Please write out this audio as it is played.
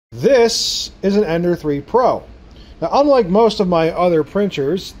This is an Ender 3 Pro. Now, unlike most of my other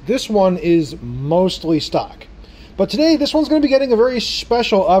printers, this one is mostly stock. But today, this one's going to be getting a very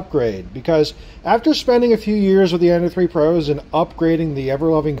special upgrade because after spending a few years with the Ender 3 Pros and upgrading the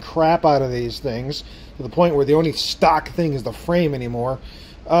ever-loving crap out of these things to the point where the only stock thing is the frame anymore,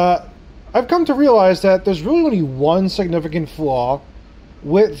 I've come to realize that there's really only one significant flaw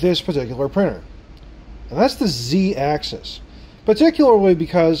with this particular printer, and that's the Z-axis. Particularly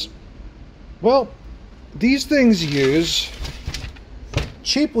because, well, these things use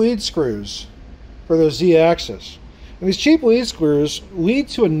cheap lead screws for their Z-axis. And these cheap lead screws lead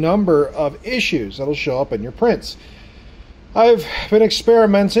to a number of issues that'll show up in your prints. I've been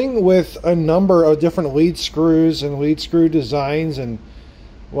experimenting with a number of different lead screws and lead screw designs and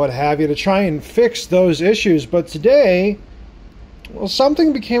what have you to try and fix those issues. But today, well,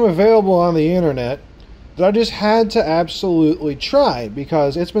 something became available on the internet that I just had to absolutely try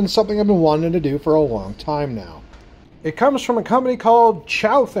because it's been something I've been wanting to do for a long time now. It comes from a company called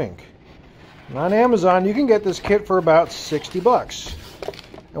ChowThink. And on Amazon, you can get this kit for about 60 bucks.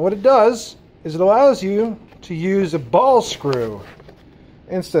 And what it does is it allows you to use a ball screw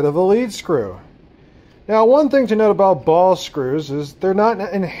instead of a lead screw. Now, one thing to note about ball screws is they're not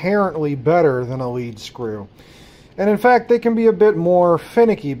inherently better than a lead screw. And in fact, they can be a bit more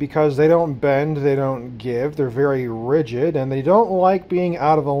finicky because they don't bend, they don't give, they're very rigid, and they don't like being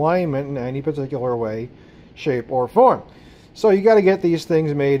out of alignment in any particular way, shape, or form. So you got to get these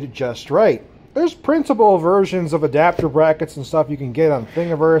things made just right. There's printable versions of adapter brackets and stuff you can get on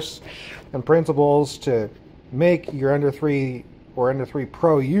Thingiverse and printables to make your Ender 3 or Ender 3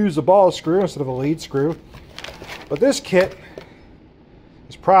 Pro use a ball screw instead of a lead screw. But this kit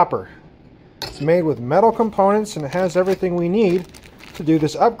is proper. It's made with metal components and it has everything we need to do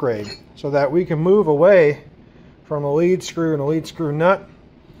this upgrade so that we can move away from a lead screw and a lead screw nut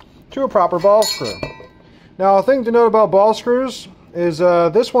to a proper ball screw. Now, a thing to note about ball screws is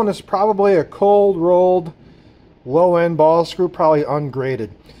this one is probably a cold rolled low-end ball screw, probably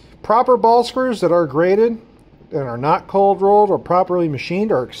ungraded. Proper ball screws that are graded and are not cold rolled or properly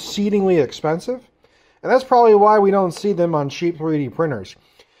machined are exceedingly expensive, and that's probably why we don't see them on cheap 3D printers.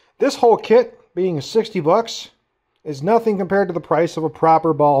 This whole kit, being 60 bucks, is nothing compared to the price of a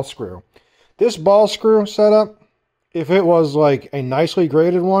proper ball screw. This ball screw setup, if it was like a nicely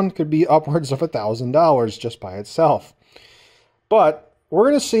graded one, could be upwards of $1,000 just by itself. But we're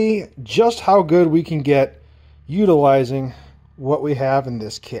going to see just how good we can get utilizing what we have in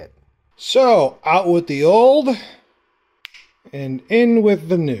this kit. So, out with the old and in with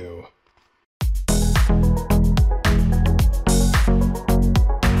the new.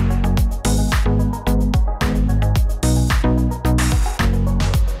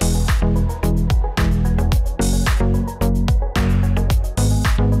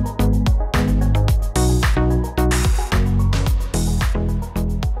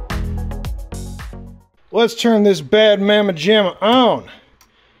 Let's turn this bad mamma jamma on.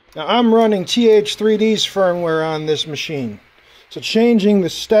 Now, I'm running TH3D's firmware on this machine. So changing the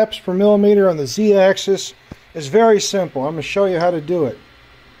steps per millimeter on the Z-axis is very simple. I'm going to show you how to do it.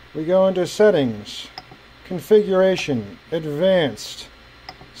 We go into Settings, Configuration, Advanced,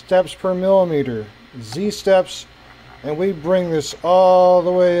 Steps per millimeter, Z-steps, and we bring this all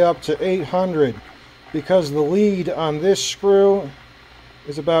the way up to 800 because the lead on this screw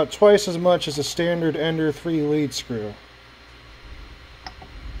is about twice as much as a standard Ender 3 lead screw.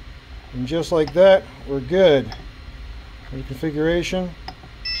 And just like that, we're good. In configuration,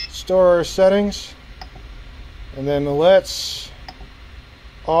 store our settings, and then let's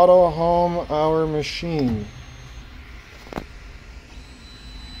auto home our machine.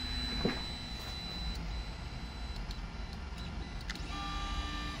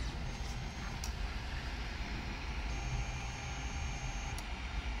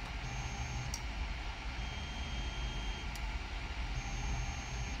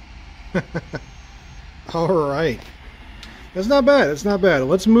 Alright. That's not bad, that's not bad.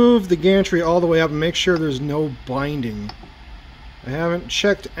 Let's move the gantry all the way up and make sure there's no binding. I haven't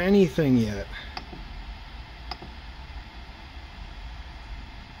checked anything yet.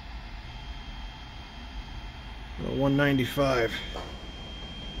 Oh, 195.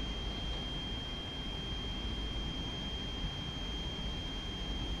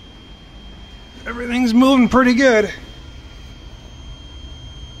 Everything's moving pretty good.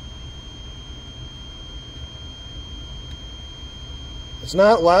 It's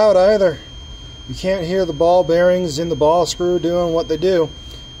not loud either. You can't hear the ball bearings in the ball screw doing what they do.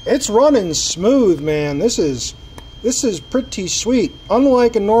 It's running smooth, man. This is pretty sweet.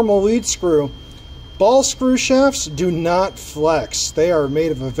 Unlike a normal lead screw, ball screw shafts do not flex. They are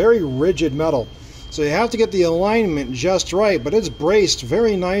made of a very rigid metal. So you have to get the alignment just right, but it's braced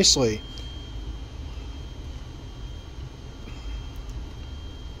very nicely.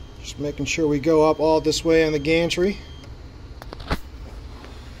 Just making sure we go up all this way on the gantry.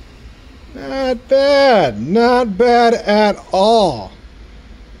 Not bad. Not bad at all.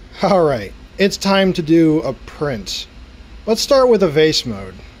 Alright, it's time to do a print. Let's start with a vase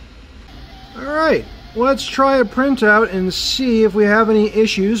mode. Alright, let's try a printout and see if we have any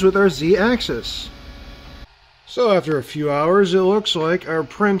issues with our Z-axis. So after a few hours, it looks like our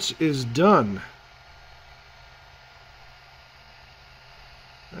print is done.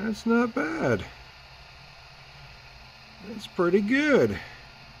 That's not bad. That's pretty good.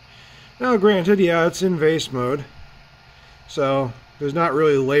 Now granted, yeah, it's in vase mode, so there's not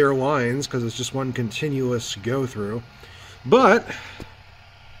really layer lines because it's just one continuous go through. But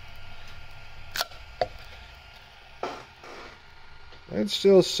I'd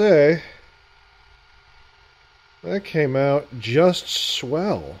still say that came out just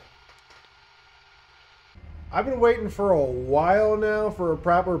swell. I've been waiting for a while now for a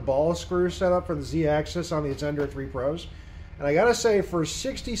proper ball screw setup for the Z-axis on the Ender 3 Pros. And I gotta say, for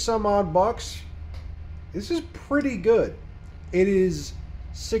 60 some odd bucks, this is pretty good. It is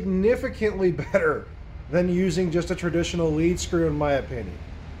significantly better than using just a traditional lead screw, in my opinion.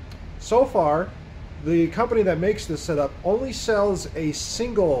 So far, the company that makes this setup only sells a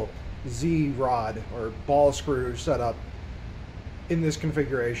single Z-rod or ball screw setup in this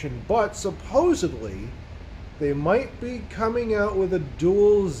configuration, but supposedly they might be coming out with a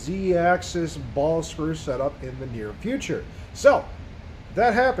dual Z-axis ball screw setup in the near future. So, if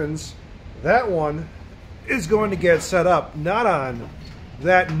that happens, that one is going to get set up not on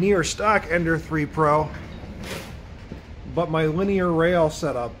that near stock Ender 3 Pro, but my linear rail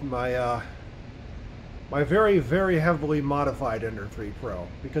setup, my very, very heavily modified Ender 3 Pro.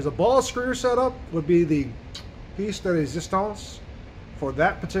 Because a ball screw setup would be the piece de resistance for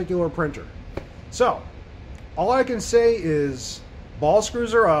that particular printer. So, all I can say is ball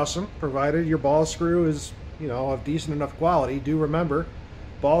screws are awesome, provided your ball screw is, you know, of decent enough quality. Do remember,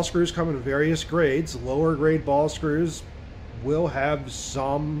 ball screws come in various grades. Lower grade ball screws will have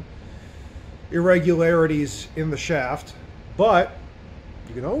some irregularities in the shaft, but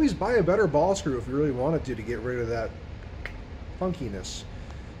you can always buy a better ball screw if you really wanted to get rid of that funkiness.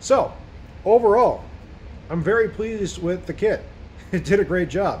 So, overall, I'm very pleased with the kit. It did a great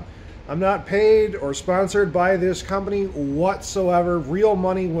job. I'm not paid or sponsored by this company whatsoever. Real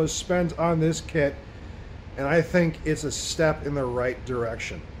money was spent on this kit, and I think it's a step in the right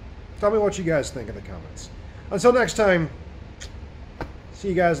direction. Tell me what you guys think in the comments. Until next time, see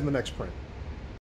you guys in the next print.